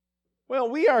Well,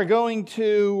 we are going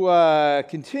to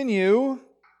continue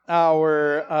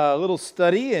our little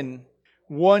study in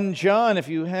 1 John. If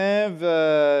you have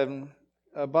a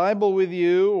Bible with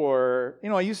you, or,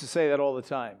 I used to say that all the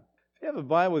time. If you have a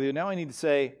Bible with you, now I need to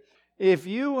say, if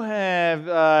you have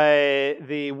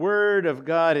the Word of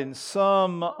God in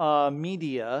some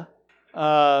media,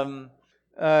 turn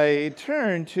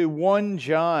to 1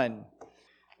 John.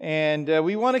 And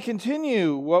we want to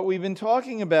continue what we've been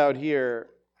talking about here.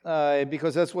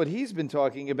 Because that's what he's been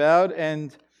talking about,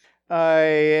 and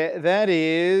that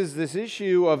is this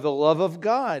issue of the love of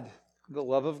God. The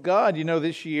love of God.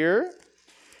 This year,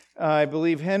 I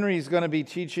believe Henry's going to be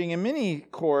teaching a mini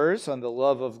course on the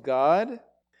love of God,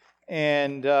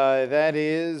 and that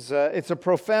is, it's a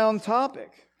profound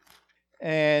topic,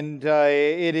 and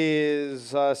it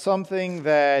is something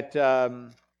that,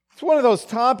 it's one of those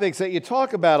topics that you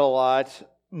talk about a lot.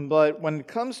 But when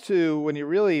you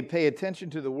really pay attention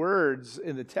to the words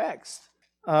in the text,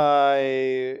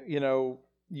 you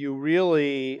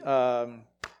really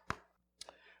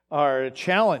are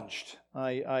challenged,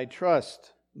 I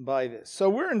trust, by this. So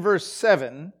we're in verse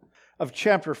 7 of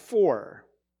chapter 4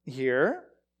 here.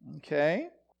 Okay?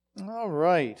 All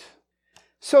right.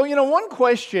 So, one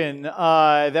question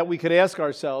that we could ask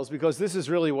ourselves, because this is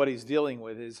really what he's dealing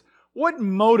with, is what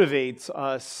motivates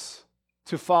us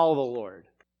to follow the Lord?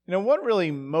 What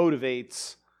really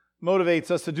motivates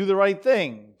us to do the right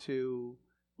thing, to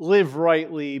live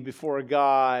rightly before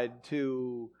God,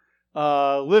 to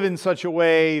live in such a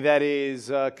way that is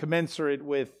commensurate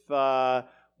with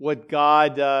what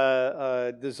God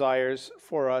desires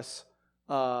for us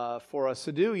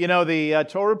to do. The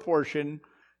Torah portion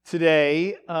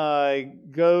today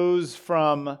goes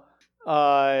from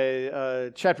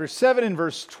chapter 7 and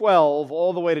verse 12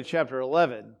 all the way to chapter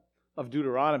 11 of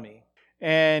Deuteronomy.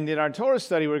 And in our Torah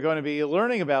study, we're going to be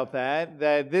learning about that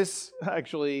this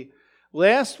actually,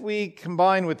 last week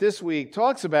combined with this week,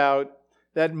 talks about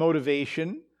that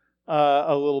motivation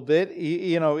a little bit,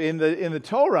 in the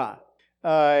Torah.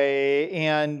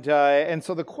 And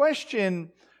so the question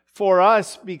for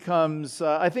us becomes,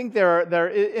 I think there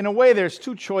in a way, there's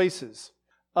two choices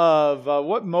of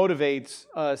what motivates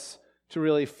us to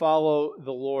really follow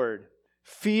the Lord.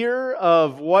 Fear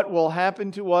of what will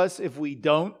happen to us if we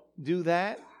don't do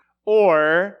that,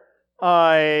 or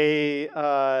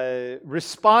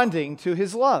responding to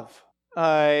His love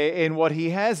in what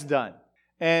He has done.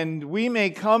 And we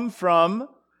may come from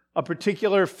a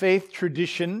particular faith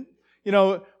tradition.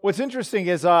 What's interesting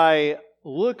as I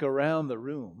look around the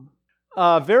room,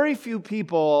 very few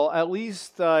people, at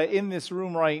least in this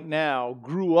room right now,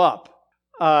 grew up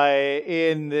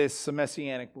in this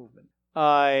Messianic movement.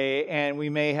 And we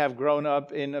may have grown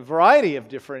up in a variety of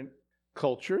different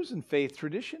cultures and faith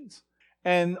traditions.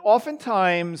 And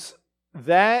oftentimes,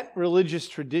 that religious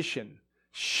tradition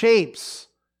shapes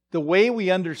the way we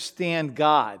understand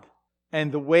God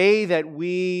and the way that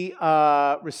we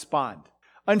respond.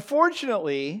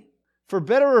 Unfortunately, for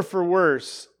better or for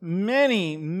worse,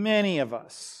 many, many of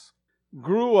us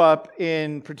grew up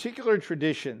in particular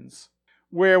traditions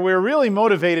where we're really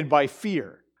motivated by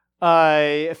fear.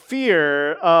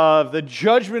 Fear of the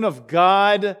judgment of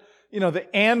God, the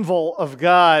anvil of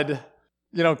God,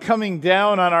 coming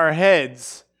down on our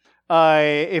heads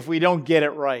if we don't get it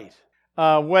right.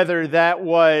 Whether that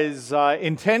was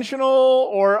intentional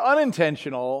or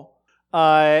unintentional,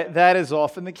 that is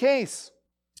often the case.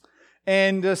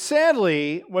 And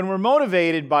sadly, when we're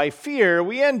motivated by fear,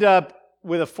 we end up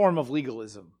with a form of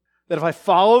legalism. That if I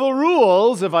follow the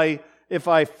rules, if I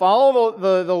follow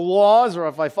the laws, or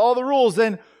if I follow the rules,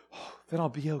 then I'll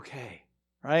be okay,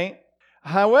 right?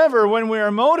 However, when we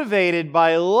are motivated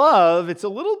by love, it's a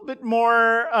little bit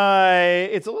more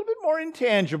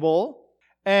intangible,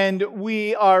 and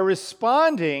we are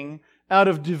responding out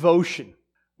of devotion.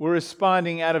 We're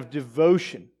responding out of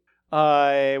devotion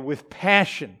with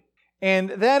passion, and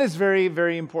that is very,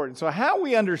 very important. So, how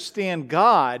we understand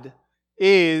God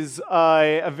is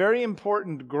a very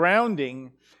important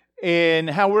grounding in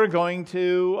how we're going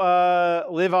to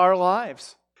live our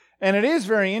lives. And it is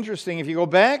very interesting, if you go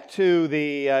back to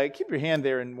keep your hand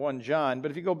there in 1 John, but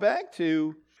if you go back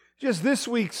to just this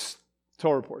week's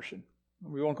Torah portion,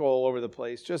 we won't go all over the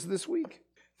place, just this week.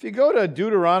 If you go to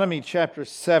Deuteronomy chapter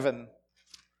 7,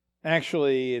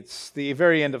 actually it's the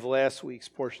very end of last week's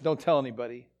portion, don't tell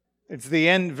anybody. It's the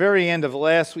very end of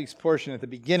last week's portion at the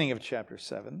beginning of chapter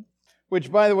 7,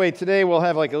 which, by the way, today we'll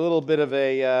have like a little bit of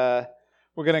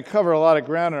we're going to cover a lot of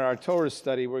ground in our Torah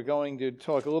study. We're going to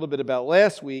talk a little bit about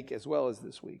last week as well as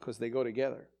this week, because they go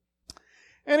together.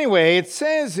 Anyway, it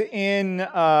says in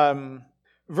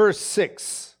verse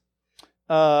 6,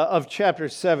 of chapter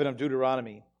 7 of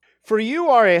Deuteronomy. For you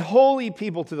are a holy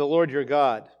people to the Lord your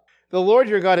God. The Lord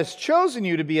your God has chosen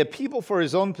you to be a people for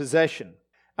his own possession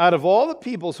out of all the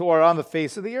peoples who are on the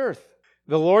face of the earth.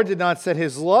 The Lord did not set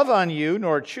his love on you,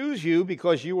 nor choose you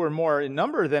because you were more in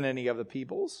number than any of the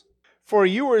peoples, for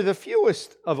you were the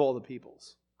fewest of all the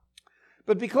peoples.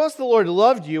 But because the Lord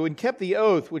loved you and kept the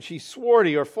oath which he swore to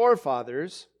your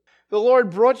forefathers, the Lord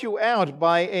brought you out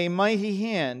by a mighty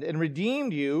hand and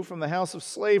redeemed you from the house of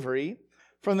slavery,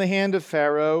 from the hand of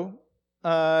Pharaoh,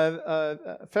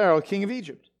 king of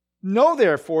Egypt. Know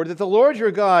therefore that the Lord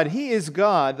your God, he is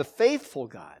God, the faithful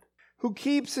God, who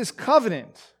keeps his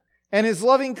covenant and his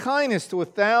loving kindness to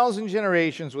 1,000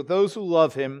 generations with those who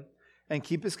love him and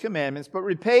keep his commandments, but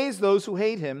repays those who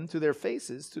hate him to their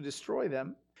faces to destroy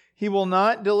them. He will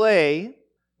not delay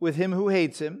with him who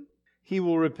hates him. He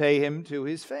will repay him to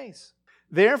his face.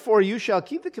 Therefore you shall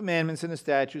keep the commandments and the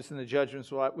statutes and the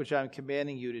judgments which I am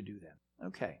commanding you to do them.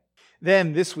 Okay.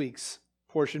 Then this week's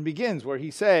portion begins where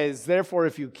he says, therefore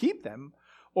if you keep them,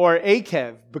 or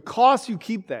akev, because you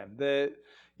keep them,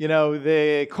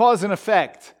 the cause and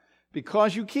effect,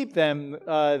 because you keep them,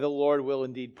 the Lord will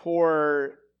indeed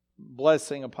pour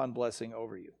blessing upon blessing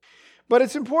over you. But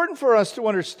it's important for us to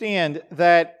understand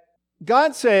that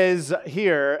God says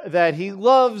here that he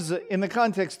loves, in the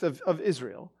context of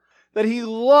Israel, that he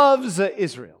loves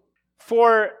Israel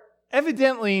for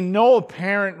evidently no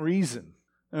apparent reason,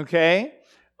 okay?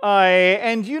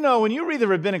 And when you read the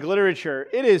rabbinic literature,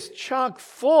 it is chock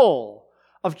full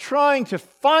of trying to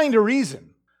find a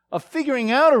reason, of figuring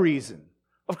out a reason,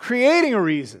 of creating a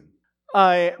reason.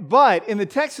 But in the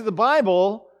text of the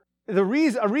Bible, a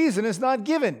reason is not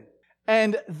given.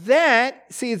 And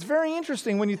it's very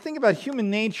interesting when you think about human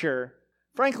nature.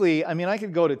 Frankly, I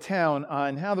could go to town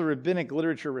on how the rabbinic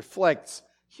literature reflects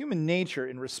human nature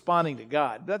in responding to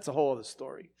God. That's a whole other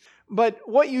story. But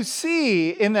what you see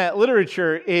in that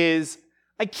literature is,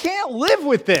 I can't live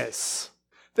with this.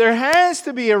 There has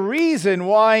to be a reason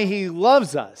why he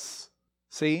loves us.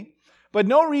 See? But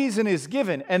no reason is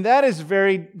given. And that is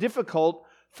very difficult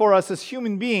for us as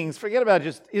human beings. Forget about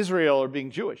just Israel or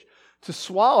being Jewish. To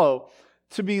swallow,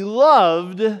 to be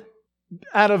loved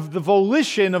out of the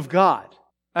volition of God,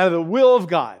 out of the will of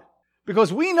God.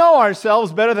 Because we know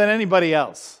ourselves better than anybody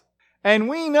else. And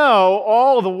we know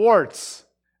all the warts.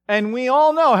 And we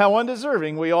all know how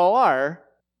undeserving we all are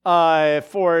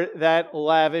for that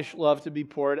lavish love to be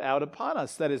poured out upon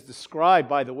us. That is described,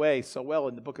 by the way, so well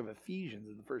in the book of Ephesians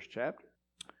in the first chapter.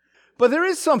 But there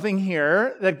is something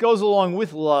here that goes along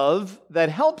with love that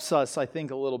helps us, I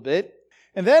think, a little bit.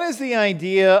 And that is the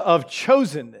idea of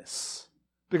chosenness.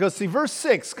 Because, see, verse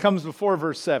 6 comes before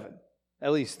verse 7.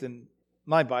 At least in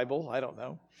my Bible, I don't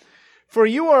know. For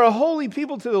you are a holy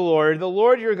people to the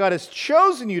Lord your God has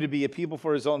chosen you to be a people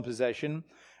for his own possession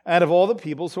out of all the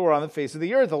peoples who are on the face of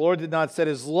the earth. The Lord did not set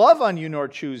his love on you nor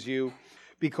choose you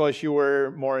because you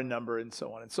were more in number and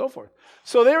so on and so forth.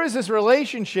 So there is this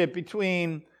relationship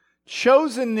between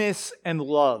chosenness and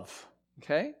love.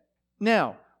 Okay?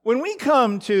 Now, when we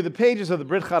come to the pages of the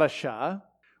Brit Chadashah,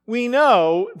 we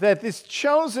know that this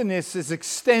chosenness is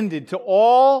extended to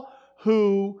all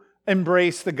who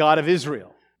embrace the God of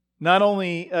Israel. Not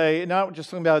just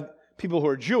talking about people who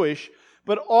are Jewish,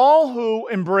 but all who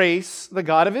embrace the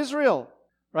God of Israel,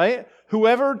 right?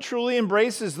 Whoever truly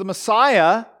embraces the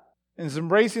Messiah is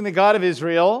embracing the God of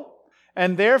Israel,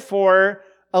 and therefore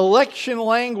election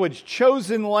language,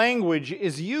 chosen language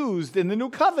is used in the New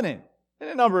Covenant in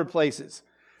a number of places.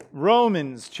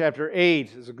 Romans chapter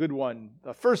 8 is a good one.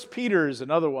 1 Peter is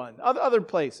another one. Other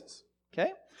places,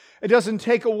 okay? It doesn't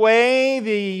take away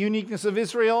the uniqueness of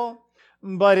Israel,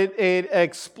 but it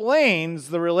explains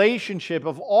the relationship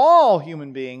of all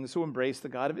human beings who embrace the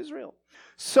God of Israel.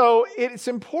 So it's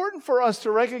important for us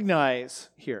to recognize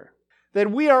here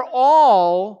that we are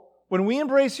all, when we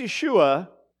embrace Yeshua,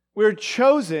 we're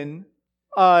chosen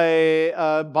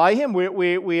by him.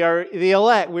 We are the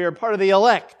elect. We are part of the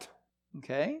elect.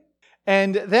 Okay?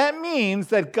 And that means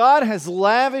that God has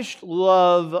lavished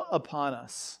love upon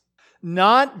us,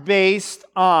 not based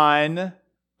on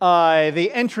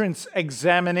the entrance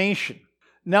examination,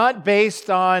 not based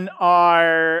on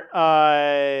our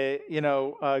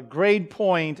grade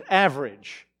point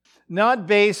average, not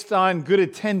based on good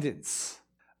attendance,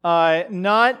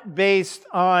 not based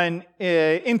on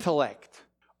intellect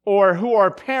or who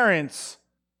our parents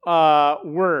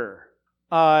were,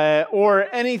 or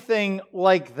anything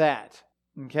like that.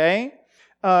 Okay?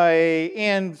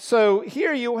 And so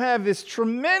here you have this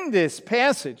tremendous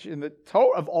passage in the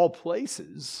Torah of all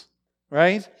places,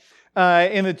 right?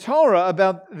 In the Torah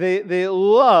about the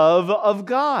love of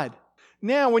God.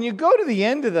 Now, when you go to the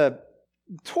end of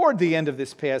toward the end of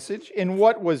this passage, in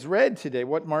what was read today,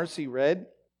 what Marcy read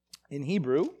in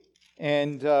Hebrew,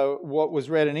 and what was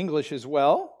read in English as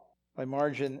well by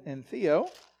Marge and Theo,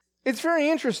 it's very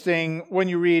interesting when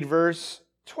you read verse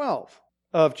 12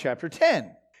 of chapter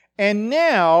 10. And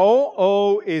now,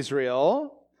 O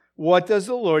Israel, what does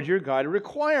the Lord your God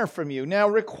require from you? Now,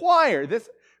 require, this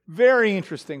very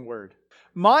interesting word.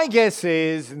 My guess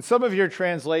is, in some of your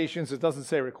translations, it doesn't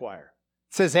say require.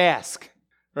 It says ask,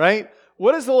 right?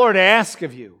 What does the Lord ask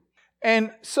of you?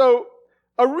 And so,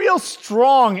 a real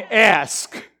strong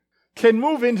ask can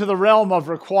move into the realm of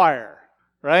require,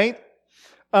 right?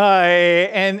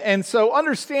 And so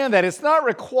understand that it's not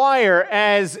require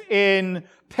as in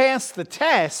pass the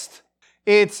test.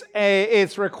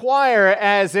 It's require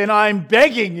as in I'm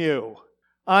begging you.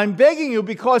 I'm begging you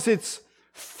because it's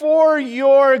for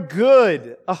your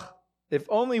good. If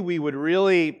only we would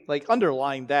really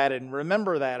underline that and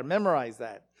remember that and memorize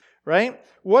that, right?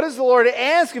 What does the Lord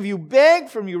ask of you, beg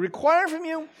from you, require from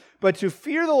you? But to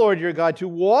fear the Lord your God, to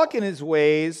walk in His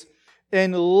ways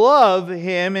and love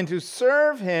Him and to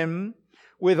serve Him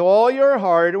with all your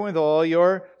heart and with all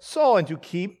your soul, and to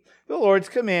keep the Lord's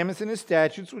commandments and His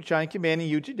statutes, which I am commanding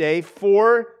you today,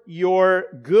 for your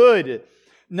good.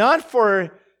 Not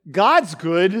for God's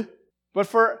good, but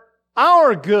for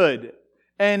our good.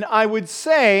 And I would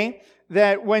say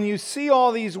that when you see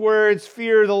all these words,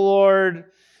 fear the Lord,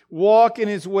 walk in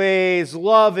His ways,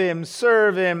 love Him,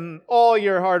 serve Him, all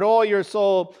your heart, all your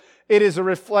soul, it is a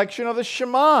reflection of the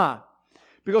Shema.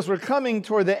 Because we're coming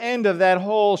toward the end of that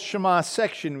whole Shema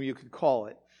section, you could call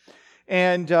it.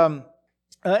 And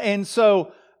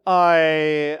so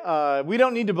we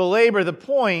don't need to belabor the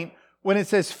point when it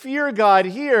says fear God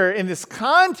here in this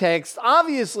context.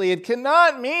 Obviously, it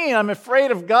cannot mean I'm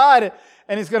afraid of God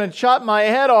and He's going to chop my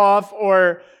head off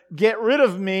or get rid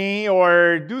of me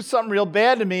or do something real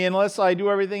bad to me unless I do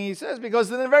everything He says.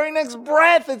 Because in the very next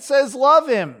breath it says love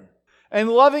Him. And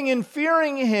loving and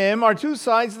fearing Him are two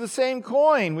sides of the same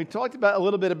coin. We talked a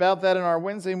little bit about that in our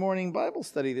Wednesday morning Bible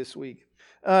study this week.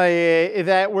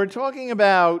 That we're talking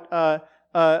about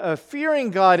fearing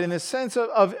God in the sense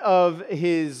of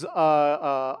His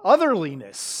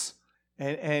otherliness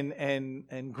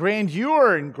and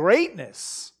grandeur and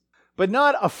greatness, but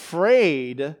not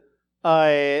afraid in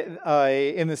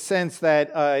the sense that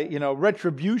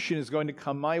retribution is going to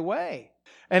come my way.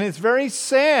 And it's very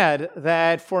sad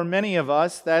that for many of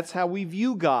us, that's how we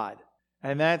view God.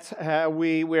 And that's how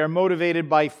we are motivated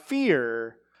by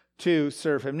fear to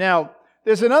serve Him. Now,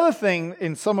 there's another thing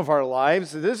in some of our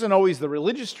lives. It isn't always the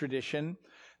religious tradition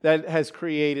that has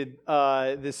created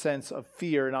this sense of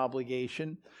fear and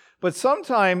obligation. But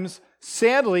sometimes,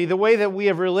 sadly, the way that we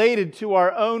have related to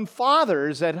our own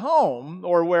fathers at home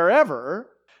or wherever,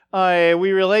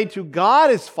 we relate to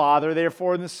God as Father,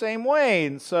 therefore, in the same way.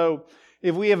 And so,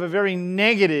 if we have a very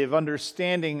negative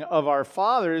understanding of our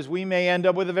fathers, we may end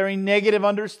up with a very negative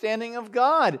understanding of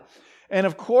God. And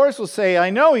of course, we'll say, I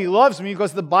know He loves me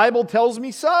because the Bible tells me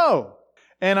so.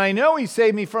 And I know He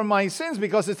saved me from my sins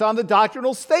because it's on the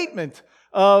doctrinal statement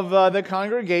of the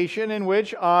congregation in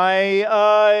which I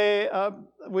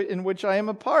am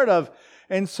a part of.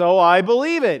 And so I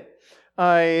believe it.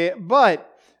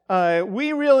 But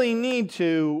we really need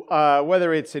to,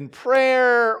 whether it's in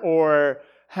prayer or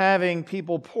having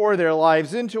people pour their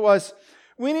lives into us,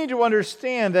 we need to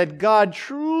understand that God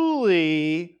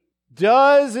truly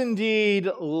does indeed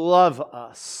love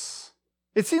us.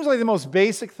 It seems like the most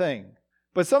basic thing,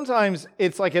 but sometimes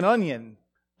it's like an onion,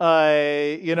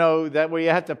 that where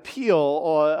you have to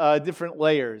peel different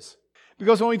layers.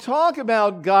 Because when we talk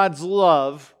about God's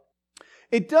love,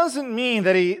 it doesn't mean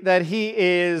that He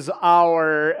is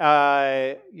our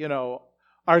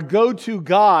go-to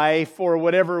guy for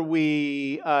whatever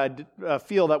we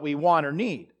feel that we want or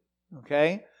need,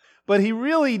 okay? But He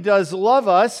really does love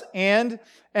us, and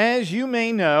as you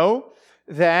may know,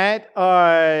 that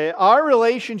our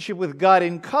relationship with God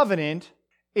in covenant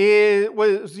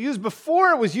was used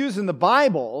before it was used in the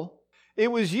Bible.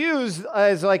 It was used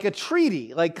as like a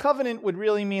treaty. Like covenant would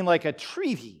really mean like a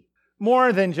treaty,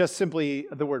 more than just simply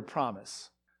the word promise,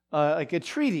 like a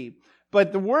treaty.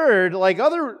 But the word, like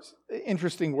other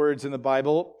interesting words in the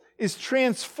Bible, is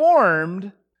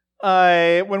transformed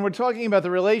when we're talking about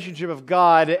the relationship of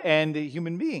God and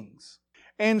human beings.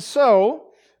 And so,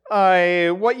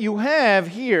 what you have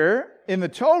here in the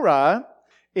Torah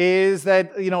is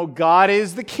that, God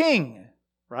is the king,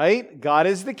 right? God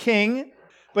is the king,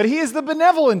 but He is the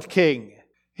benevolent king.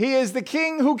 He is the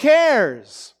king who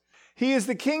cares. He is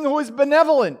the king who is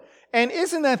benevolent. And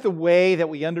isn't that the way that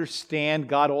we understand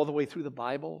God all the way through the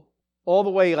Bible? All the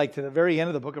way to the very end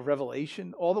of the book of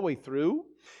Revelation, all the way through?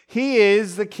 He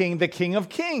is the King of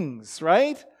Kings,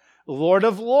 right? Lord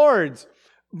of Lords.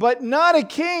 But not a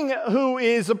king who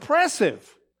is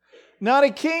oppressive. Not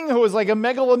a king who is like a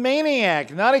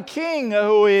megalomaniac. Not a king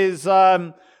who is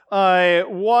one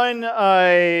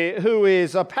who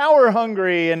is power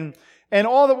hungry and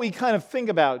all that we kind of think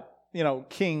about,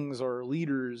 kings or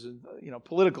leaders, and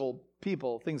political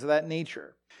people, things of that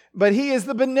nature. But he is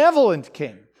the benevolent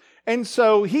king. And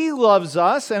so he loves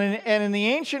us, and in the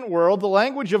ancient world, the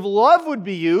language of love would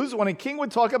be used when a king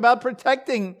would talk about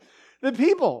protecting the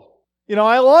people.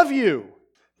 I love you.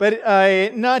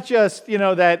 But not just,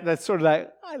 that sort of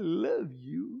that, I love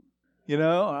you,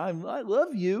 I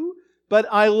love you. But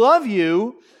I love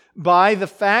you by the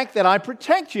fact that I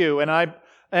protect you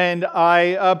and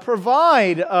I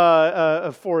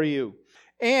provide for you.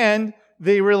 And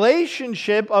the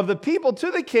relationship of the people to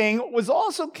the king was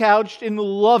also couched in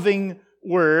loving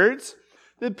words.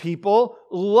 The people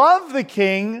love the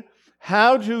king.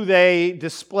 How do they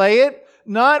display it?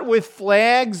 Not with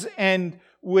flags and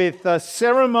with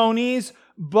ceremonies,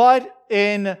 but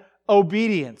in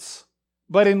obedience,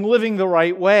 but in living the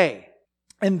right way.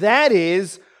 And that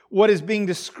is what is being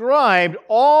described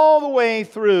all the way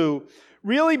through,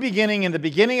 really beginning in the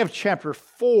beginning of chapter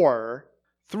 4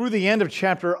 through the end of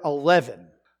chapter 11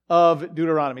 of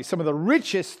Deuteronomy. Some of the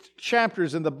richest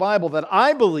chapters in the Bible that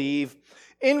I believe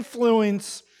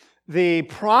influence the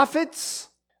prophets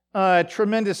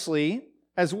tremendously,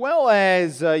 as well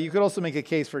as you could also make a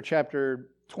case for chapter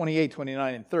 28,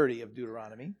 29, and 30 of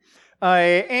Deuteronomy,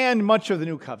 and much of the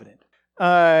New Covenant.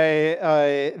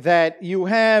 That you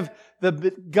have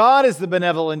God is the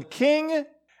benevolent king,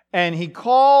 and he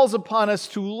calls upon us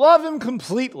to love him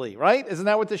completely, right? Isn't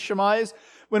that what the Shema is?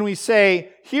 When we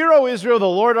say, "Hear, O Israel, the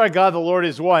Lord our God, the Lord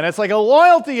is one." It's like a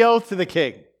loyalty oath to the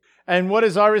king. And what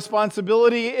is our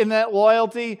responsibility in that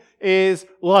loyalty is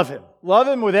love him. Love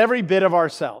him with every bit of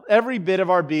ourselves, every bit of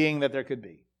our being that there could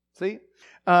be. See?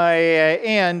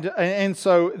 And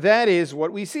so that is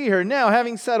what we see here. Now,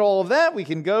 having said all of that, we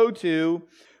can go to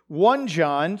 1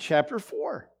 John chapter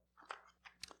 4.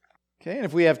 Okay, and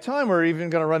if we have time, we're even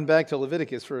going to run back to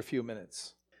Leviticus for a few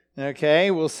minutes.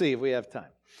 Okay, we'll see if we have time.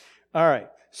 All right,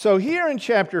 so here in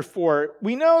chapter 4,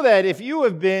 we know that if you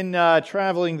have been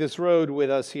traveling this road with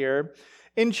us here,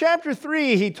 in chapter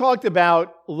 3, he talked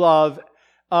about love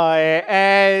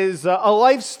as a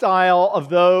lifestyle of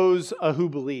those who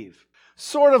believe.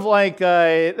 Sort of like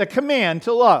the command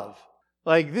to love.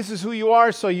 Like, this is who you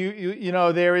are, so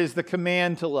there is the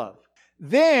command to love.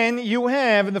 Then you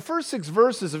have, in the first 6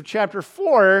 verses of chapter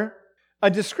 4, a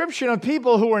description of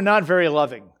people who were not very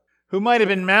loving, who might have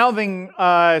been mouthing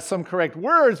some correct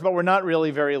words, but were not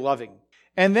really very loving.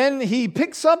 And then he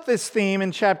picks up this theme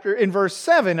in verse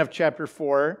 7 of chapter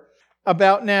 4,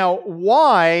 about now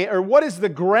why, or what is the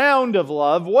ground of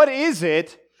love? What is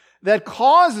it that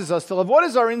causes us to love? What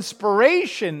is our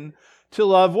inspiration to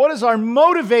love? What is our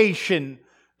motivation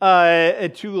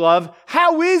to love?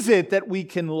 How is it that we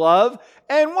can love?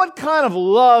 And what kind of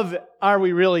love are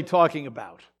we really talking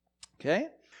about? Okay?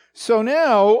 So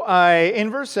now,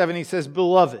 in verse 7, he says,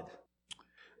 "Beloved,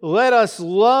 let us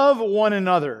love one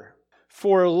another,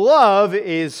 for love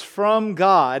is from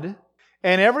God,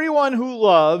 and everyone who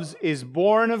loves is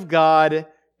born of God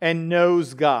and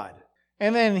knows God."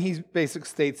 And then he basically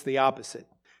states the opposite.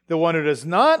 "The one who does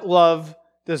not love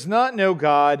does not know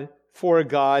God, for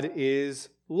God is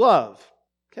love."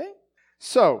 Okay?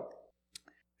 So,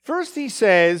 first he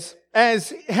says,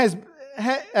 as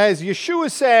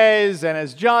Yeshua says, and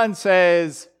as John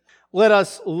says, let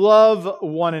us love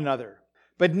one another.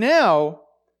 But now,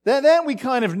 that we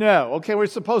kind of know. Okay, we're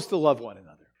supposed to love one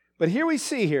another. But here we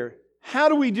see here, how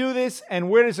do we do this, and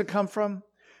where does it come from?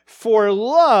 For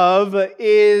love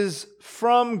is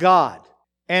from God,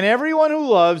 and everyone who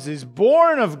loves is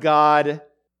born of God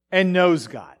and knows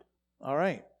God. All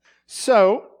right.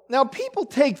 So, now people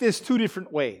take this 2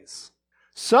 different ways.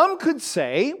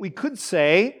 We could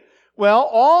say, well,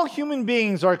 all human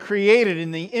beings are created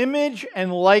in the image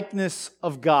and likeness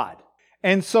of God.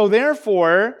 And so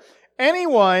therefore,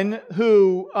 anyone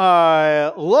who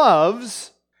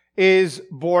loves is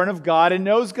born of God and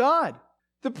knows God.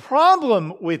 The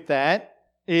problem with that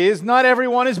is not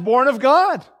everyone is born of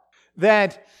God.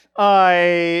 That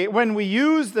when we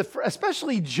use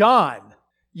especially John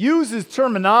uses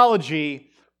terminology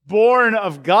born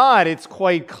of God, it's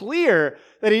quite clear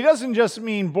that he doesn't just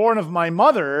mean born of my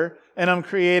mother and I'm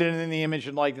created in the image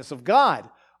and likeness of God.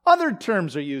 Other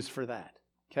terms are used for that.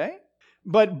 Okay?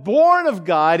 But born of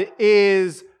God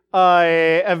is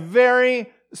a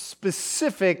very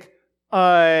specific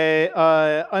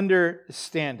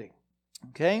understanding.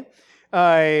 Okay?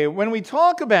 When we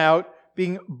talk about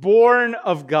being born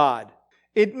of God.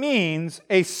 It means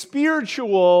a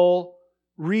spiritual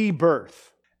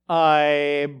rebirth.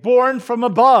 Born from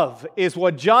above is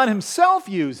what John himself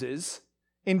uses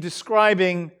in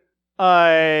describing,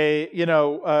 Yeshua's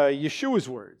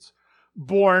words.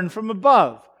 Born from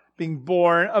above, being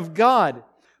born of God.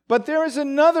 But there is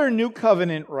another New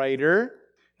Covenant writer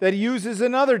that uses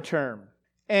another term.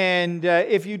 And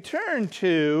if you turn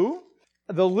to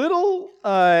the little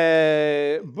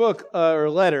book or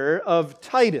letter of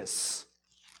Titus,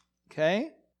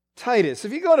 okay? Titus.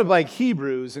 If you go to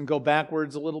Hebrews and go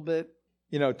backwards a little bit,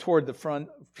 toward the front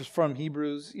from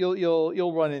Hebrews,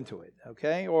 you'll run into it,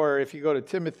 okay? Or if you go to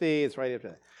Timothy, it's right after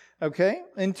that. Okay?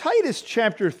 In Titus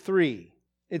chapter 3,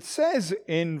 it says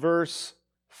in verse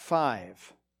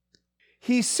 5,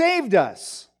 He saved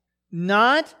us,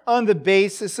 not on the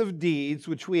basis of deeds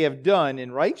which we have done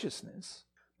in righteousness,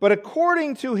 but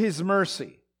according to His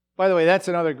mercy. By the way, that's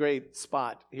another great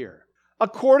spot here.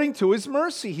 According to His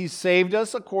mercy. He saved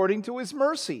us according to His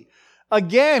mercy.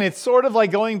 Again, it's sort of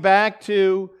like going back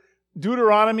to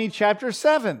Deuteronomy chapter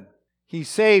 7. He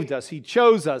saved us. He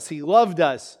chose us. He loved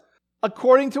us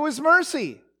according to His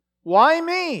mercy. Why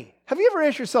me? Have you ever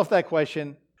asked yourself that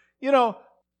question?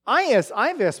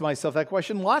 I've asked myself that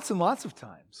question lots and lots of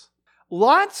times.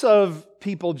 Lots of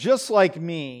people just like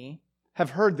me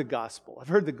have heard the gospel, have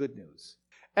heard the good news.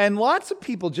 And lots of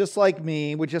people just like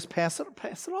me would just pass it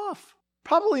off.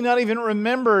 Probably not even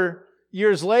remember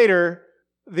years later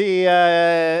the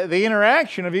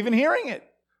interaction of even hearing it.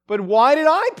 But why did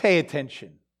I pay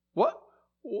attention? What?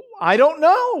 I don't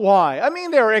know why. I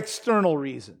mean, there are external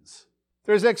reasons.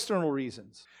 There's external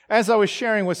reasons. As I was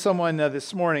sharing with someone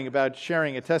this morning about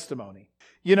sharing a testimony,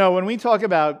 when we talk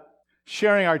about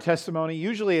sharing our testimony,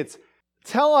 usually it's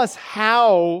tell us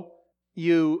how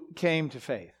you came to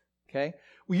faith, okay?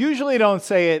 We usually don't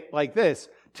say it like this.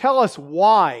 Tell us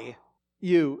why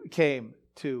you came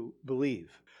to believe.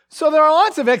 So there are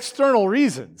lots of external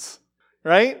reasons,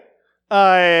 right?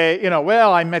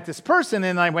 I met this person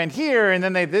and I went here and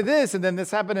then they did this and then this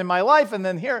happened in my life and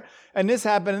then here and this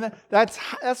happened. And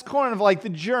that's kind of like the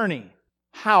journey,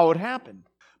 how it happened.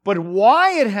 But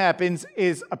why it happens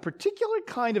is a particular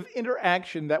kind of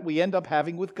interaction that we end up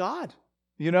having with God,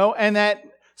 and that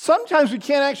sometimes we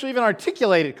can't actually even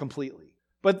articulate it completely,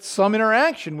 but some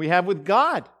interaction we have with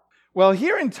God. Well,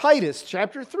 here in Titus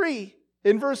chapter 3,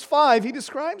 in verse 5, he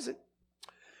describes it.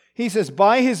 He says,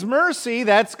 by His mercy,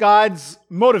 that's God's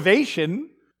motivation,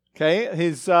 okay?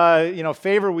 His,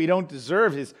 favor we don't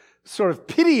deserve, His sort of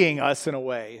pitying us in a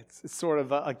way. It's sort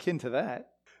of akin to that.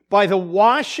 By the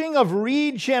washing of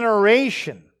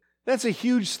regeneration. That's a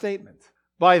huge statement.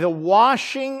 By the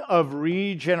washing of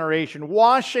regeneration.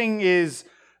 Washing is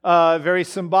a very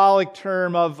symbolic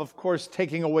term of course,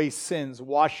 taking away sins,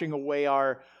 washing away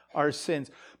our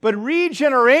sins. But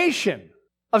regeneration,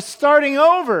 of starting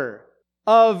over,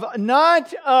 of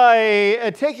not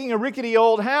taking a rickety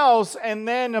old house and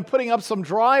then putting up some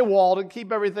drywall to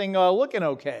keep everything looking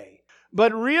okay,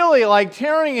 but really like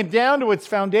tearing it down to its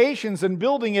foundations and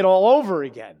building it all over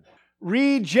again.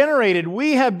 Regenerated.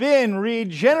 We have been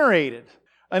regenerated.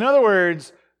 In other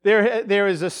words, there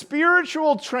is a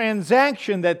spiritual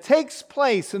transaction that takes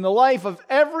place in the life of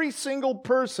every single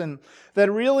person that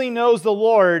really knows the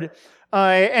Lord,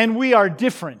 and we are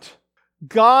different.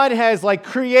 God has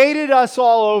created us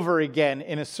all over again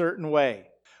in a certain way.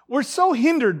 We're so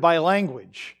hindered by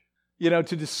language, to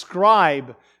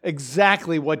describe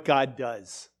exactly what God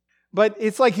does. But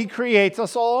it's like He creates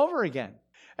us all over again.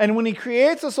 And when He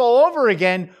creates us all over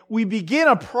again, we begin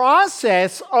a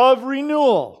process of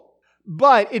renewal.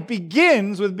 But it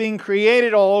begins with being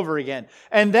created all over again.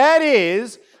 And that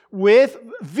is via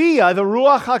the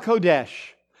Ruach HaKodesh,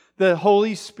 the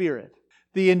Holy Spirit.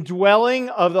 The indwelling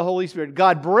of the Holy Spirit.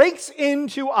 God breaks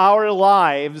into our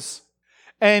lives,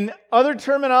 and other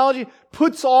terminology,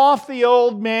 puts off the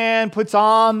old man, puts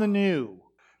on the new.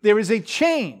 There is a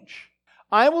change.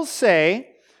 I will say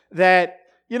that,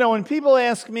 when people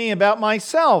ask me about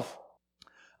myself,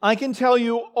 I can tell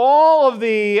you all of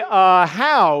the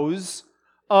hows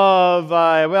of,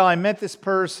 I met this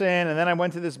person, and then I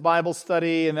went to this Bible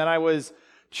study, and then I was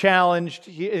challenged,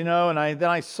 and then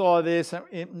I saw this.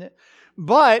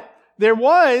 But there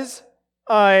was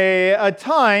a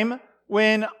time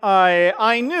when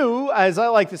I knew, as I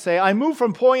like to say, I moved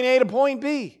from point A to point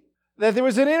B, that there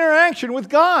was an interaction with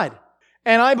God.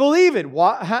 And I believe it.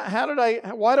 Why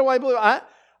do I believe it?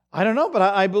 I don't know, but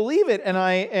I believe it,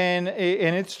 and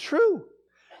it's true.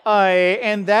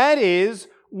 And that is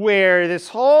where this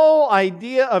whole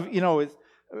idea of,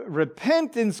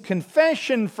 repentance,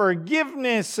 confession,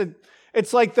 forgiveness,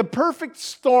 it's like the perfect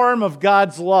storm of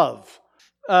God's love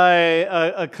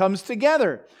comes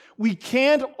together. We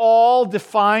can't all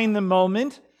define the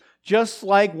moment, just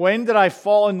like when did I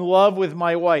fall in love with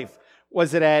my wife?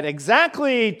 Was it at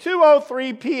exactly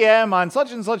 2:03 p.m. on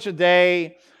such and such a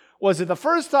day? Was it the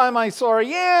first time I saw her?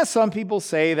 Yeah, some people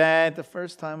say that. The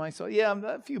first time I saw her. Yeah,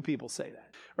 a few people say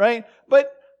that, right?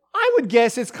 But I would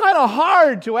guess it's kind of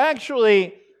hard to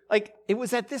actually, it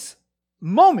was at this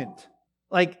moment.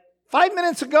 5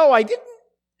 minutes ago I didn't,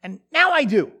 and now I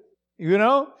do.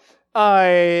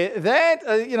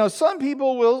 Some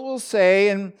people will say,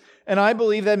 and I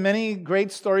believe that many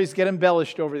great stories get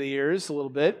embellished over the years a little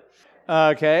bit,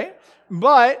 okay?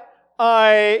 But,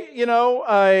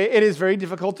 it is very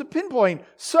difficult to pinpoint.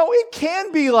 So it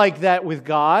can be like that with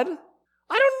God.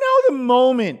 I don't know the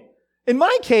moment. In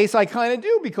my case, I kind of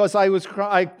do, because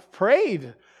I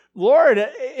prayed, Lord,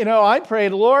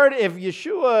 Lord, if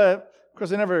Yeshua, of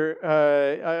course I never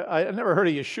heard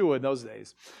of Yeshua in those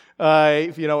days,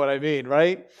 if you know what I mean,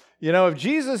 right? If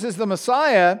Jesus is the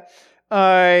Messiah,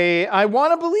 I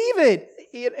want to believe it.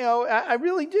 I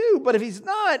really do. But if he's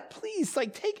not, please,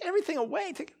 take everything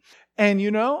away. And,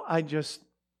 I just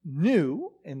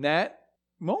knew in that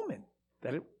moment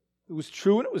that it was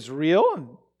true and it was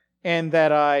real, and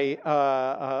that I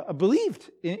believed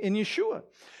in Yeshua.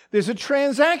 There's a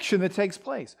transaction that takes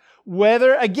place.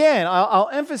 Whether, again, I'll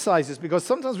emphasize this because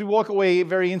sometimes we walk away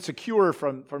very insecure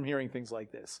from hearing things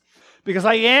like this. Because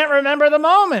I can't remember the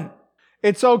moment.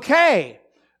 It's okay,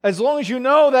 as long as you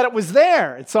know that it was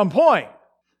there at some point.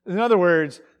 In other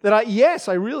words, that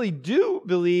I really do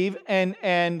believe, and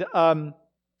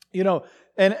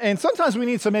sometimes we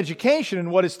need some education in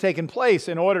what has taken place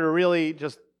in order to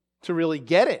really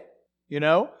get it.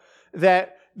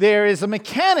 That there is a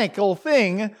mechanical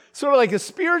thing, sort of like a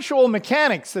spiritual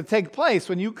mechanics that take place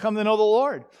when you come to know the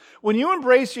Lord. When you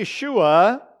embrace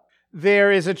Yeshua,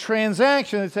 there is a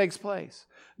transaction that takes place.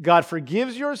 God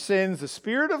forgives your sins. The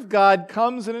Spirit of God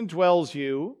comes and indwells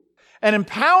you and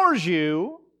empowers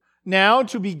you now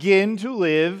to begin to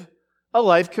live a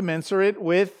life commensurate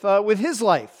with His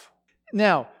life.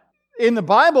 Now, in the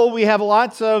Bible, we have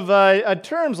lots of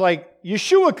terms like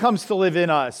Yeshua comes to live in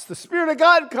us. The Spirit of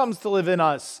God comes to live in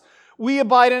us. We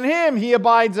abide in Him. He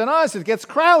abides in us. It gets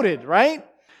crowded, right?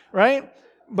 Right?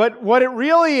 But what it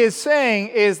really is saying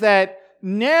is that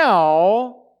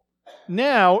now,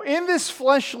 in this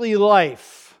fleshly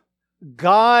life,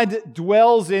 God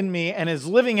dwells in me and is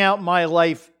living out my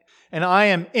life, and I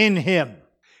am in Him.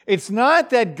 It's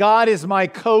not that God is my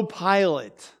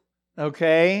co-pilot,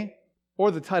 okay?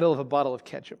 Or the title of a bottle of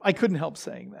ketchup. I couldn't help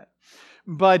saying that.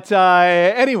 But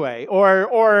anyway,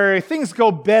 or things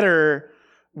go better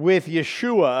with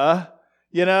Yeshua,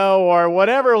 or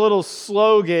whatever little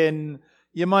slogan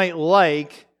you might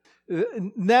like.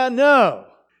 No.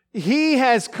 He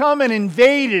has come and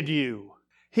invaded you.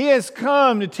 He has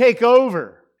come to take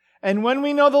over. And when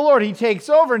we know the Lord, He takes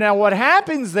over. Now what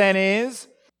happens then is,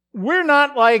 we're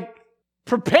not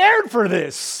prepared for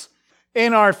this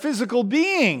in our physical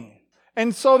being.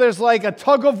 And so there's a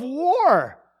tug of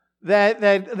war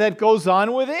that goes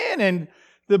on within. And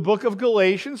the book of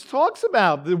Galatians talks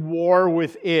about the war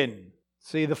within.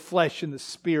 See, the flesh and the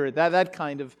spirit, that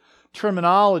kind of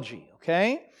terminology,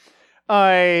 okay?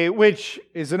 Which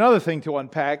is another thing to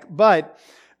unpack, but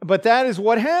that is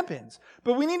what happens.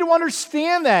 But we need to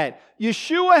understand that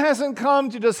Yeshua hasn't come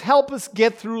to just help us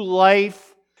get through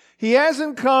life. He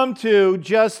hasn't come to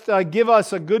just give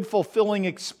us a good, fulfilling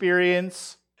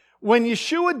experience. When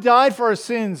Yeshua died for our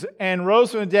sins and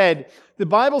rose from the dead, the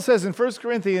Bible says in 1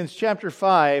 Corinthians chapter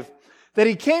 5 that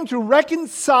He came to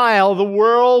reconcile the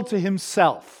world to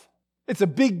Himself. It's a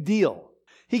big deal.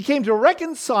 He came to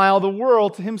reconcile the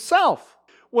world to Himself.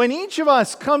 When each of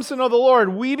us comes to know the Lord,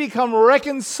 we become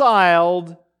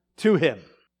reconciled to Him.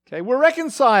 Okay, we're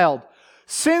reconciled.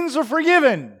 Sins are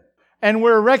forgiven, and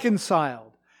we're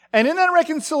reconciled. And in that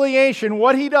reconciliation,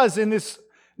 what He does in this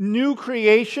new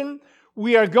creation,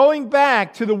 we are going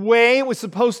back to the way it was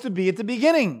supposed to be at the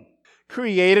beginning,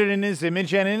 created in His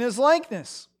image and in His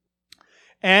likeness.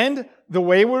 And the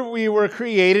way we were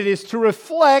created is to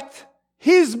reflect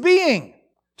His being,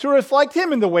 to reflect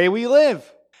Him in the way we live.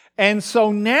 And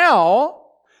so now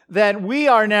that we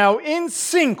are now in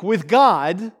sync with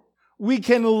God, we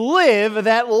can live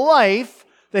that life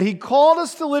that He called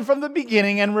us to live from the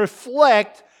beginning and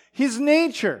reflect His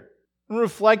nature, and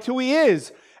reflect who He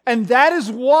is. And that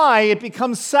is why it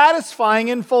becomes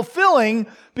satisfying and fulfilling,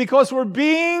 because we're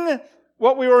being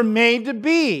what we were made to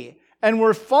be, and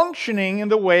we're functioning in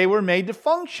the way we're made to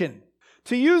function.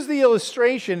 To use the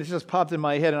illustration, it just popped in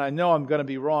my head, and I know I'm going to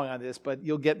be wrong on this, but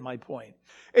you'll get my point.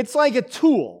 It's like a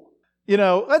tool.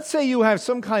 Let's say you have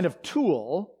some kind of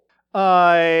tool,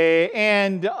 What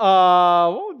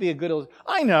would be a good illustration?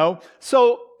 I know.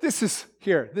 So this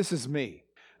is me.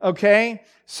 Okay?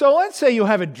 So let's say you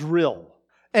have a drill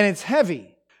and it's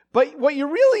heavy, but what you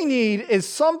really need is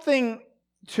something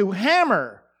to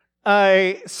hammer.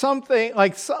 Something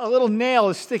like a little nail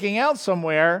is sticking out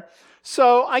somewhere.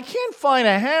 So I can't find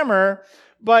a hammer,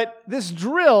 but this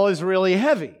drill is really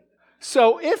heavy.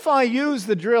 So if I use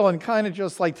the drill and kind of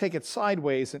just like take it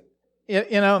sideways, and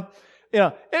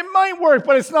it might work,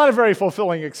 but it's not a very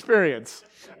fulfilling experience,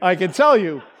 I can tell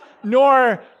you.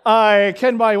 Nor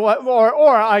can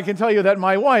I can tell you that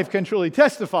my wife can truly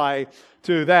testify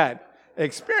to that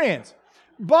experience.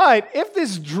 But if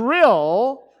this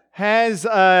drill has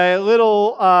a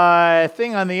little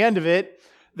thing on the end of it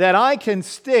that I can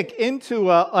stick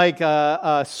into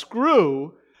a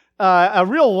screw, a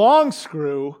real long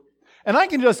screw, and I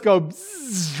can just go,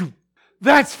 bzzz,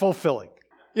 that's fulfilling.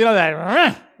 You know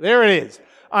that, there it is.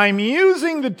 I'm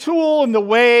using the tool in the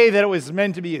way that it was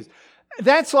meant to be used.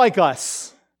 That's like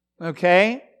us,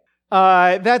 okay?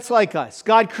 That's like us.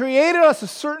 God created us a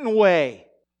certain way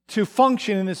to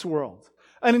function in this world.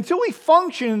 And until we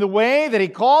function in the way that He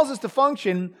calls us to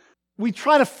function, we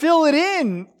try to fill it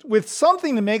in with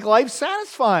something to make life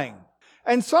satisfying.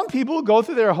 And some people go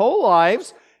through their whole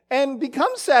lives and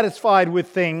become satisfied with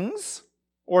things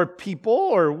or people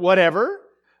or whatever,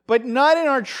 but not in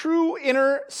our true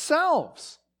inner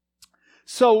selves.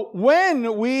 So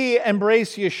when we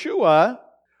embrace Yeshua,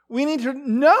 we need to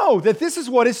know that this is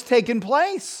what has taken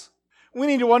place. We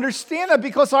need to understand that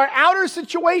because our outer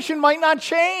situation might not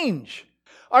change.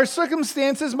 Our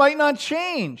circumstances might not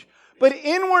change. But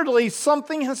inwardly,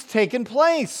 something has taken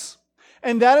place.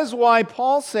 And that is why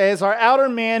Paul says our outer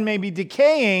man may be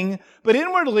decaying, but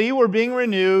inwardly we're being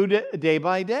renewed day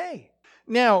by day.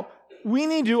 Now, we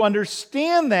need to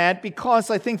understand that because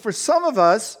I think for some of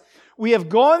us, we have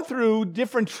gone through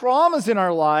different traumas in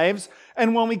our lives,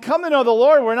 and when we come to know the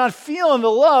Lord, we're not feeling the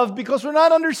love because we're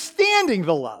not understanding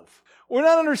the love. We're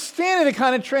not understanding the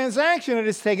kind of transaction that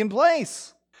has taken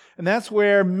place. And that's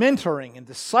where mentoring and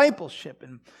discipleship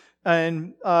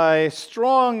and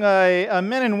strong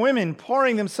men and women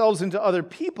pouring themselves into other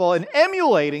people and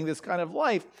emulating this kind of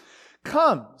life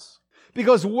comes.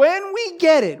 Because when we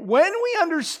get it, when we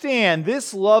understand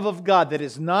this love of God that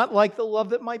is not like the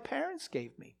love that my parents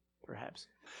gave me, perhaps.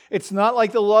 It's not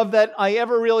like the love that I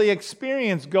ever really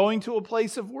experienced going to a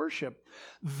place of worship.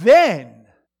 Then,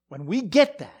 when we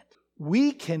get that,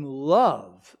 we can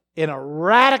love in a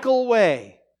radical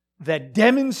way that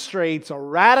demonstrates a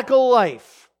radical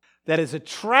life that is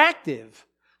attractive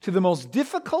to the most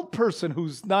difficult person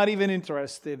who's not even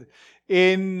interested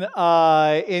in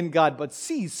God, but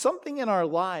sees something in our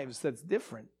lives that's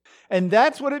different. And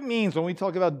that's what it means when we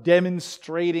talk about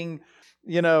demonstrating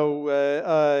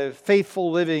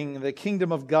faithful living, the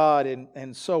kingdom of God,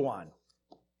 and so on.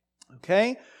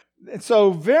 Okay? And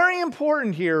so very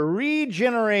important here,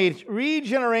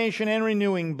 regeneration and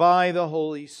renewing by the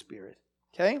Holy Spirit.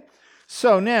 Okay?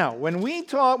 So now, when we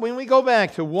go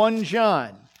back to 1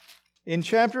 John in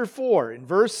chapter 4, in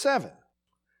verse 7,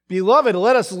 Beloved,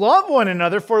 let us love one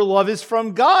another, for love is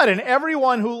from God, and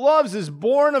everyone who loves is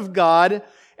born of God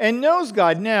and knows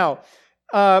God. Now,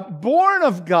 born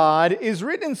of God is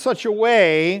written in such a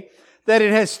way that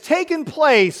it has taken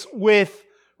place with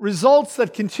results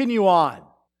that continue on.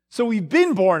 So we've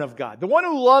been born of God. The one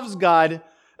who loves God,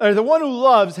 or the one who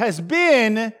loves, has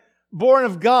been born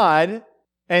of God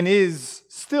and is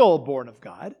still born of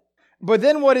God. But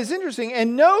then what is interesting,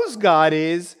 and knows God,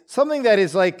 is something that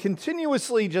is like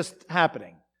continuously just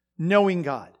happening, knowing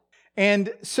God.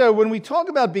 And so when we talk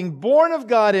about being born of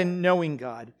God and knowing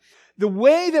God, the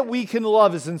way that we can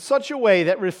love is in such a way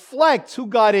that reflects who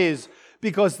God is,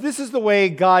 because this is the way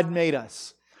God made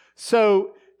us.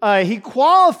 So He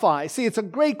qualifies. See, it's a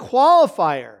great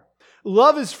qualifier.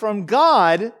 Love is from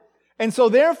God, and so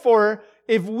therefore,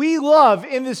 if we love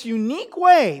in this unique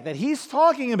way that He's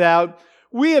talking about,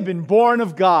 we have been born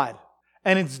of God.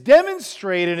 And it's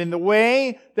demonstrated in the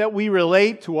way that we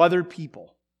relate to other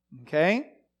people.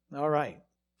 Okay? All right.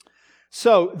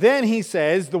 So then he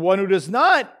says, the one who does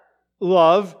not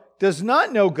love does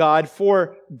not know God,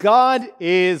 for God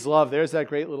is love. There's that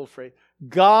great little phrase.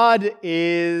 God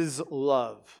is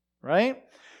love. Right?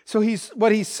 So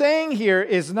what he's saying here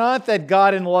is not that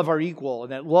God and love are equal,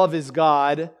 and that love is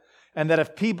God, and that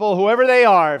if people, whoever they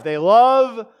are, if they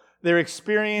love, they're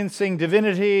experiencing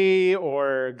divinity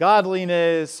or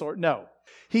godliness, or no.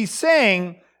 He's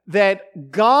saying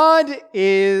that God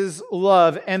is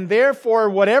love, and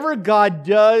therefore whatever God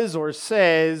does or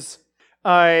says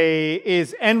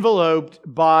is enveloped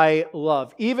by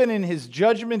love, even in His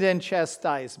judgment and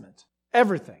chastisement.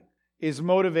 Everything is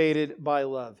motivated by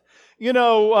love. You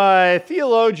know,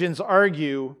 theologians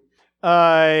argue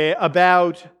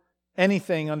about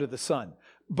anything under the sun.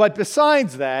 But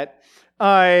besides that,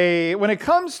 when it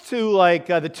comes to like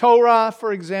the Torah,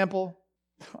 for example,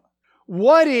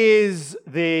 what is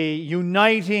the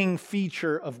uniting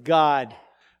feature of God?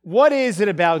 What is it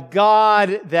about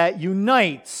God that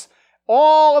unites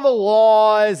all of the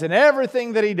laws and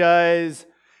everything that he does?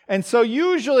 And so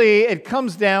usually it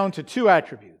comes down to two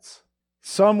attributes.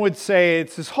 Some would say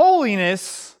it's his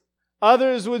holiness.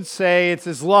 Others would say it's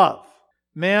his love.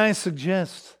 May I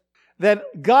suggest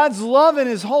that God's love and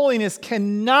his holiness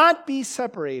cannot be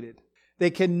separated.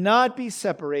 They cannot be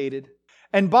separated.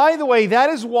 And by the way, that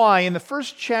is why in the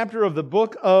first chapter of the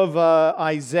book of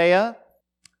Isaiah,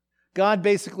 God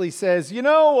basically says, you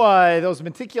know, those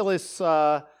meticulous,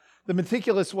 the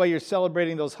meticulous way you're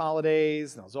celebrating those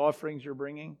holidays, those offerings you're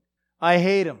bringing, I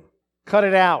hate them. Cut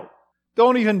it out.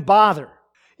 Don't even bother.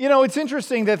 You know, it's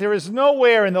interesting that there is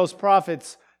nowhere in those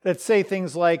prophets that say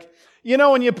things like, you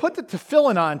know, when you put the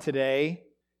tefillin on today,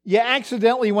 you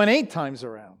accidentally went 8 times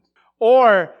around.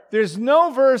 Or there's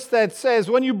no verse that says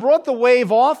when you brought the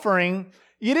wave offering,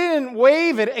 you didn't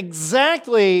wave it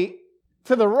exactly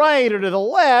to the right or to the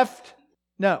left.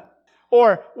 No.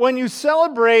 Or when you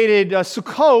celebrated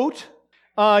Sukkot,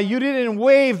 you didn't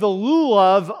wave the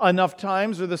lulav enough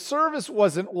times, or the service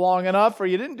wasn't long enough, or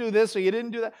you didn't do this, or you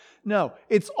didn't do that. No.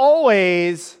 It's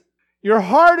always, your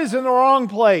heart is in the wrong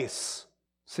place.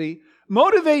 See?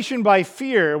 Motivation by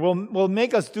fear will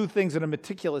make us do things in a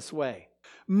meticulous way.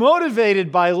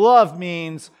 Motivated by love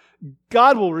means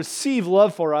God will receive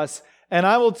love for us. And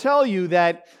I will tell you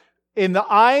that in the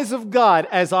eyes of God,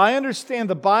 as I understand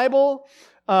the Bible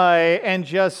and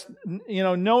just, you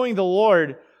know, knowing the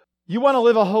Lord, you want to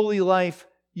live a holy life,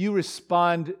 you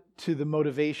respond to the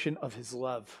motivation of his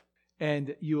love.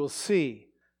 And you will see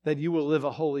that you will live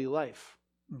a holy life.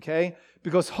 Okay?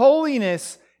 Because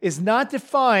holiness is not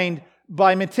defined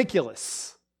by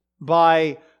meticulous,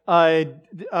 by following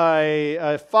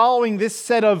this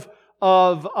set of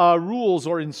rules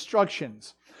or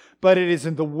instructions, but it is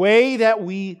in the way that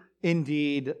we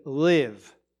indeed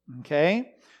live.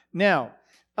 Okay? Now,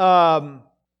 and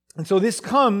so this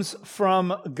comes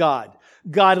from God.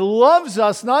 God loves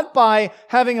us not by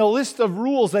having a list of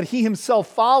rules that he himself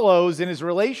follows in his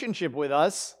relationship with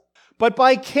us, but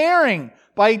by caring,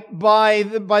 by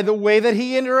the way that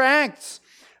he interacts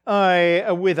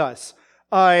with us.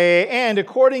 And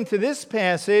according to this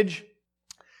passage,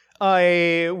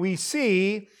 we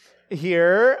see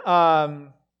here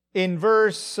in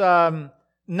verse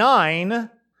 9,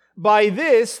 by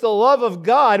this the love of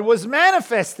God was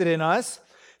manifested in us,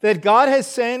 that God has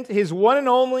sent his one and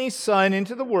only Son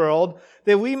into the world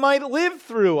that we might live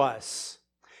through us.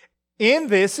 In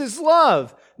this is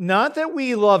love, not that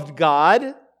we loved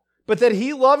God, but that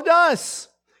he loved us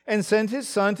and sent his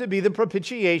Son to be the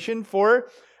propitiation for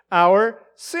our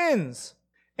sins.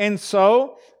 And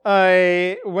so,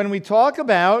 when we talk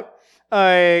about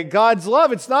God's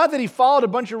love, it's not that he followed a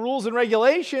bunch of rules and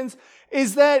regulations,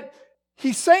 is that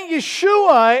he sent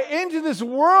Yeshua into this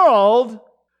world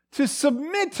to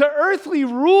submit to earthly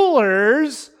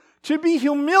rulers, to be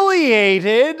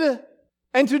humiliated,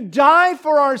 and to die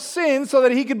for our sins so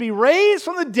that he could be raised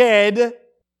from the dead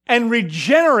and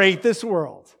regenerate this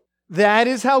world. That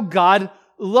is how God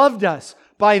loved us,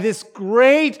 by this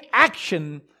great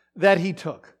action that he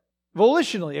took,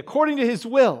 volitionally, according to his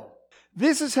will.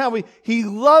 This is how he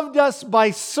loved us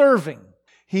by serving.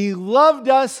 He loved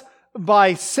us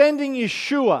by sending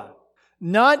Yeshua,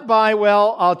 not by,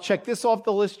 well, I'll check this off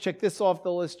the list, check this off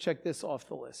the list, check this off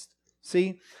the list.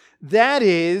 See, that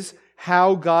is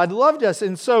how God loved us.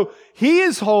 And so he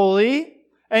is holy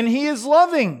and he is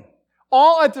loving,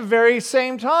 all at the very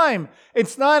same time.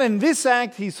 It's not in this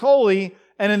act he's holy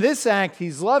and in this act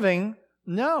he's loving.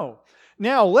 No.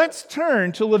 Now let's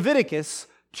turn to Leviticus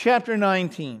chapter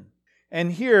 19.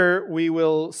 And here we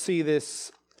will see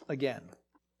this again.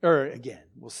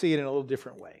 We'll see it in a little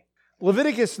different way.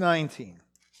 Leviticus 19.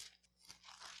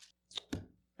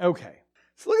 Okay.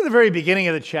 So look at the very beginning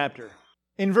of the chapter.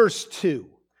 In verse 2.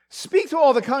 Speak to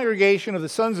all the congregation of the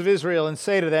sons of Israel and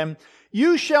say to them,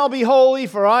 you shall be holy,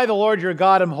 for I, the Lord your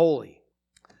God, am holy.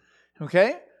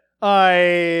 Okay?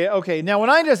 Now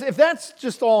if that's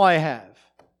just all I have,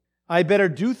 I better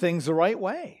do things the right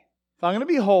way. If I'm going to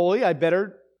be holy, I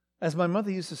better, as my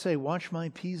mother used to say, watch my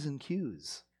P's and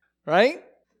Q's. Right?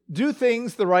 Do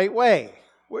things the right way.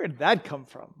 Where did that come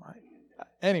from?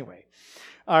 Anyway.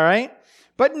 All right?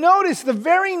 But notice the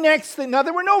very next thing. Now,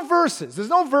 there were no verses. There's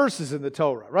no verses in the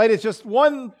Torah, right? It's just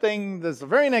one thing. There's the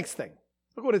very next thing.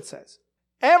 Look what it says.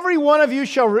 Every one of you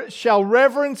shall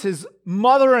reverence his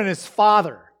mother and his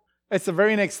father. That's the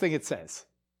very next thing it says.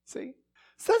 See?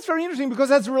 So that's very interesting because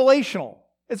that's relational.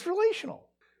 It's relational.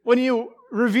 When you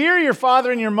revere your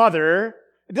father and your mother,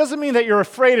 it doesn't mean that you're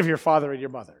afraid of your father and your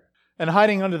mother and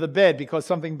hiding under the bed because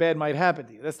something bad might happen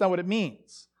to you. That's not what it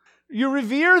means. You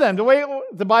revere them the way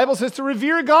the Bible says to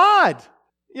revere God,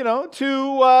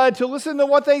 to listen to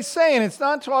what they say. And it's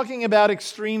not talking about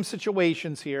extreme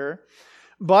situations here,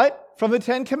 but from the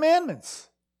Ten Commandments.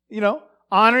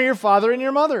 Honor your father and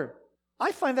your mother.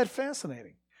 I find that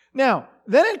fascinating. Now,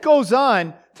 then it goes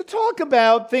on to talk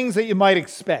about things that you might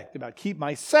expect, about keep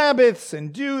my Sabbaths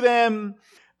and do them,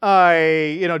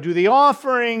 do the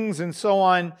offerings and so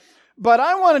on. But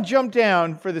I want to jump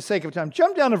down, for the sake of time,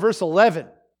 jump down to verse 11.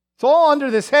 It's all under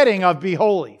this heading of be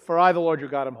holy, for I, the Lord your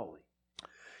God, am holy.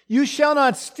 You shall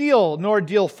not steal, nor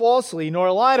deal falsely,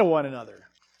 nor lie to one another.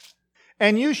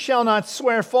 And you shall not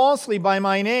swear falsely by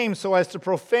my name so as to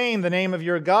profane the name of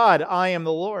your God. I am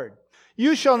the Lord.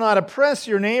 You shall not oppress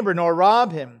your neighbor nor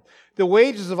rob him. The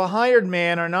wages of a hired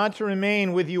man are not to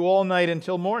remain with you all night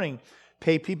until morning.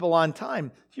 Pay people on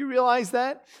time. Do you realize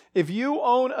that? If you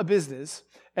own a business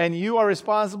and you are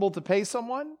responsible to pay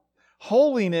someone,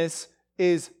 holiness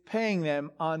is paying them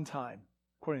on time,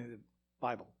 according to the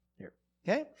Bible here.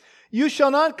 Okay? You shall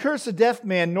not curse a deaf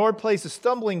man nor place a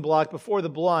stumbling block before the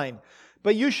blind,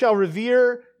 but you shall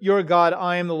revere your God.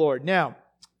 I am the Lord. Now,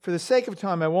 for the sake of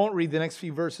time, I won't read the next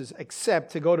few verses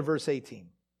except to go to verse 18.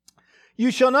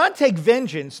 You shall not take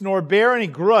vengeance nor bear any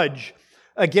grudge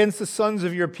against the sons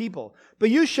of your people, but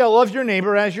you shall love your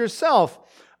neighbor as yourself.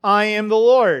 I am the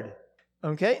Lord.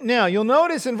 Okay? Now, you'll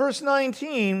notice in verse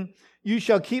 19, you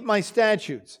shall keep my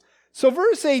statutes. So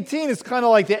verse 18 is kind of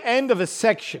like the end of a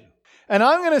section. And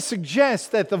I'm going to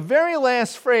suggest that the very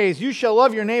last phrase, you shall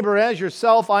love your neighbor as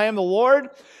yourself, I am the Lord,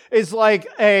 is like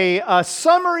a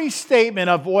summary statement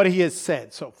of what he has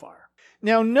said so far.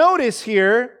 Now notice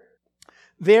here,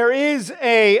 there is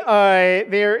in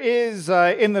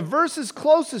the verses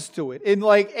closest to it, in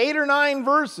like 8 or 9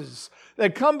 verses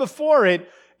that come before it,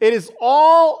 it is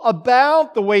all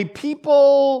about the way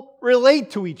people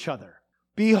relate to each other.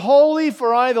 Be holy,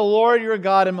 for I, the Lord your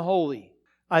God, am holy.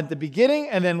 At the beginning,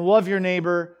 and then love your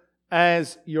neighbor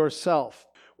as yourself.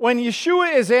 When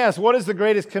Yeshua is asked, what is the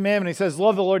greatest commandment? He says,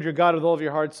 love the Lord your God with all of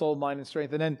your heart, soul, mind, and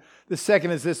strength. And then the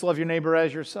second is this, love your neighbor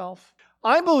as yourself.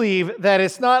 I believe that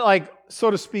it's not like, so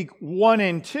to speak, 1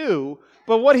 and 2,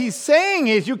 but what he's saying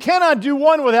is you cannot do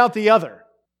one without the other.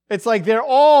 It's like they're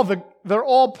all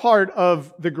part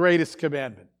of the greatest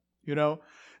commandment,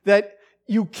 that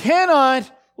you cannot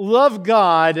love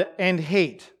God and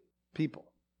hate people.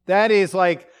 That is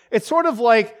like, it's sort of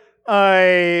like, shall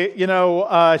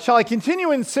I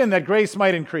continue in sin that grace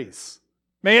might increase?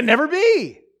 May it never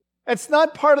be. It's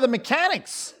not part of the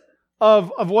mechanics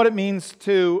of what it means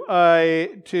to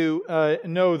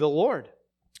know the Lord.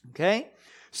 Okay?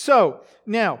 So,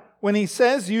 now, when he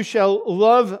says you shall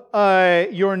love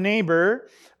your neighbor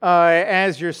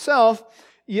as yourself,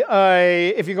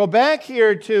 if you go back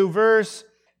here to verse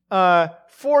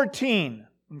 14,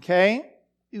 okay?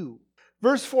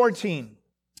 Verse 14.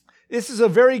 This is a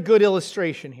very good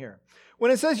illustration here. When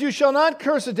it says, you shall not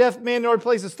curse a deaf man nor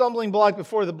place a stumbling block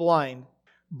before the blind,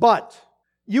 but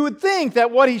you would think that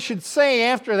what he should say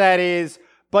after that is,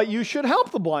 but you should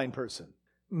help the blind person.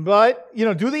 But,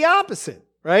 do the opposite,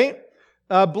 right?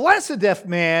 Bless a deaf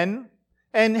man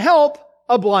and help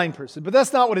a blind person. But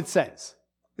that's not what it says.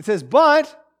 It says,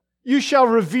 but you shall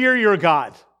revere your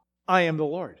God. I am the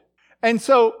Lord. And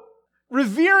so,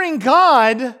 revering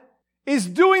God is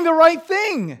doing the right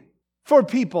thing for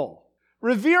people.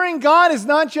 Revering God is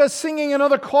not just singing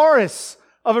another chorus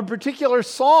of a particular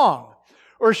song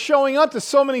or showing up to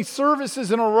so many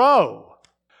services in a row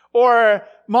or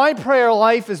my prayer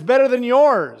life is better than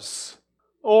yours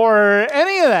or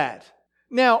any of that.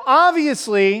 Now,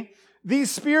 obviously, these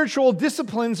spiritual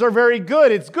disciplines are very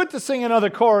good. It's good to sing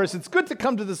another chorus. It's good to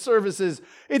come to the services.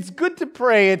 It's good to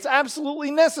pray. It's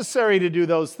absolutely necessary to do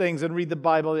those things and read the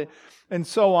Bible and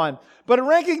so on. But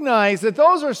recognize that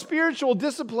those are spiritual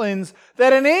disciplines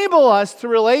that enable us to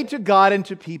relate to God and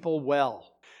to people well.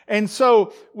 And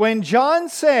so when John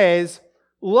says,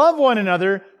 love one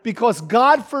another because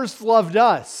God first loved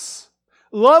us,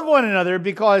 love one another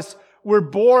because we're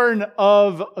born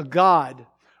of God,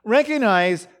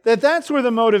 recognize that that's where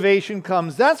the motivation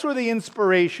comes. That's where the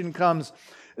inspiration comes.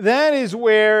 That is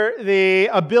where the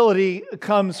ability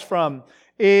comes from,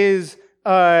 is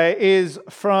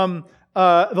from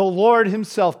the Lord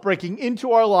himself breaking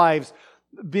into our lives,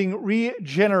 being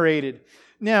regenerated.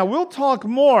 Now, we'll talk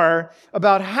more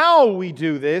about how we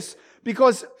do this,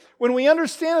 Because when we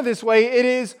understand it this way, it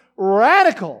is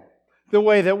radical the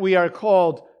way that we are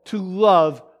called to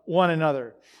love one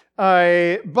another.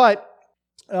 But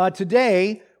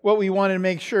today, what we want to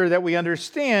make sure that we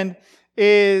understand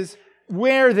is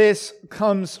where this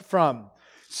comes from.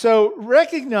 So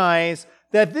recognize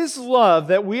that this love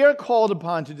that we are called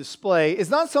upon to display is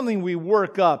not something we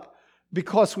work up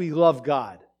because we love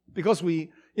God. Because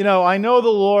I know the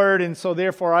Lord, and so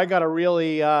therefore I got to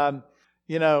really,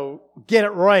 get it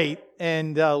right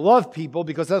and love people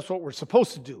because that's what we're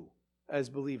supposed to do as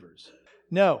believers.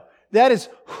 No, that is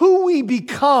who we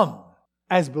become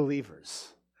as believers.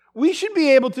 We should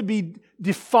be able to be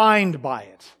defined by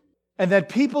it, and that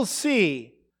people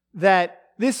see that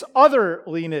this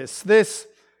otherliness, this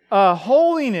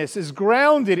holiness is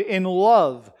grounded in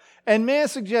love. And may I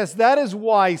suggest that is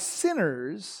why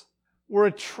sinners were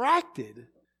attracted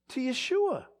to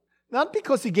Yeshua. Not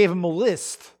because he gave them a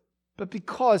list, but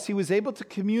because he was able to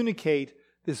communicate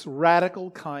this radical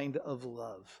kind of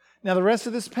love. Now the rest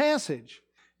of this passage,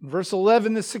 in verse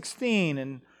 11 to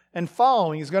 16 and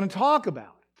following, is going to talk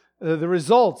about the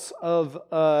results of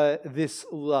this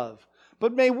love.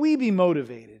 But may we be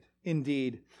motivated,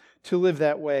 indeed, to live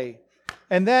that way.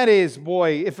 And that is,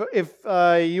 if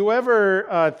you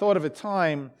ever thought of a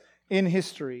time in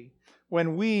history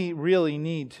when we really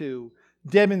need to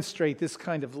demonstrate this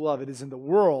kind of love, it is in the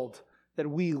world that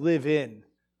we live in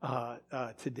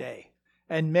today.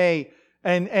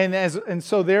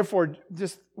 So therefore,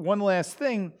 just one last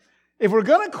thing, if we're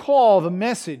going to call the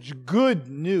message good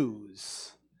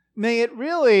news, may it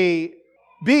really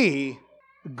be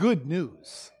good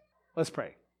news. Let's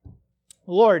pray.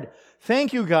 Lord,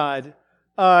 thank you, God,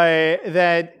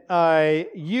 that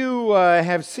you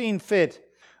have seen fit,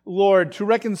 Lord, to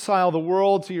reconcile the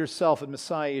world to yourself in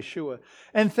Messiah Yeshua.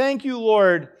 And thank you,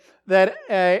 Lord, that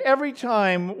every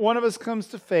time one of us comes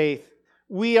to faith,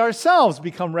 we ourselves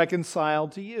become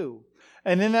reconciled to you.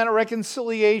 And in that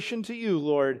reconciliation to you,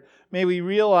 Lord, may we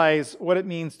realize what it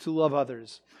means to love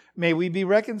others. May we be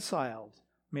reconciled.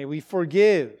 May we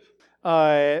forgive.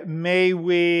 May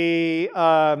we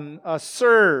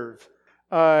serve.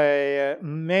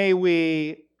 May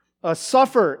we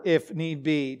suffer if need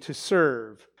be to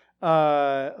serve,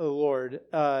 Lord.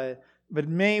 But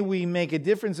may we make a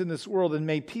difference in this world, and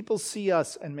may people see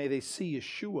us, and may they see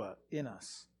Yeshua in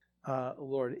us,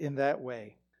 Lord, in that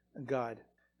way, God.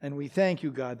 And we thank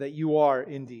you, God, that you are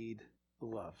indeed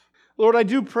love. Lord, I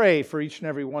do pray for each and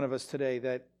every one of us today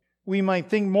that we might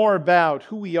think more about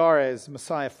who we are as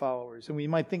Messiah followers, and we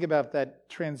might think about that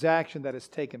transaction that has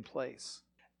taken place.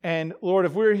 And Lord,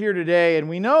 if we're here today, and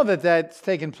we know that that's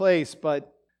taken place,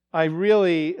 but I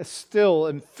really still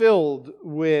am filled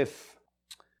with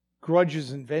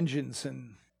grudges and vengeance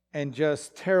and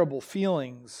just terrible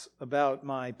feelings about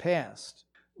my past.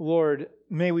 Lord,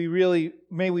 may we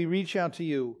reach out to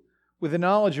you with the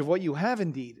knowledge of what you have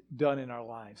indeed done in our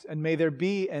lives. And may there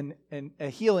be a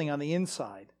healing on the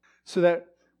inside so that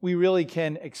we really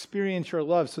can experience your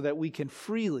love, so that we can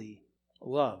freely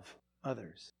love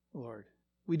others. Lord,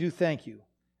 we do thank you.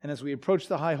 And as we approach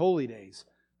the high holy days,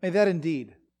 may that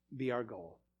indeed be our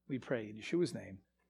goal. We pray in Yeshua's name.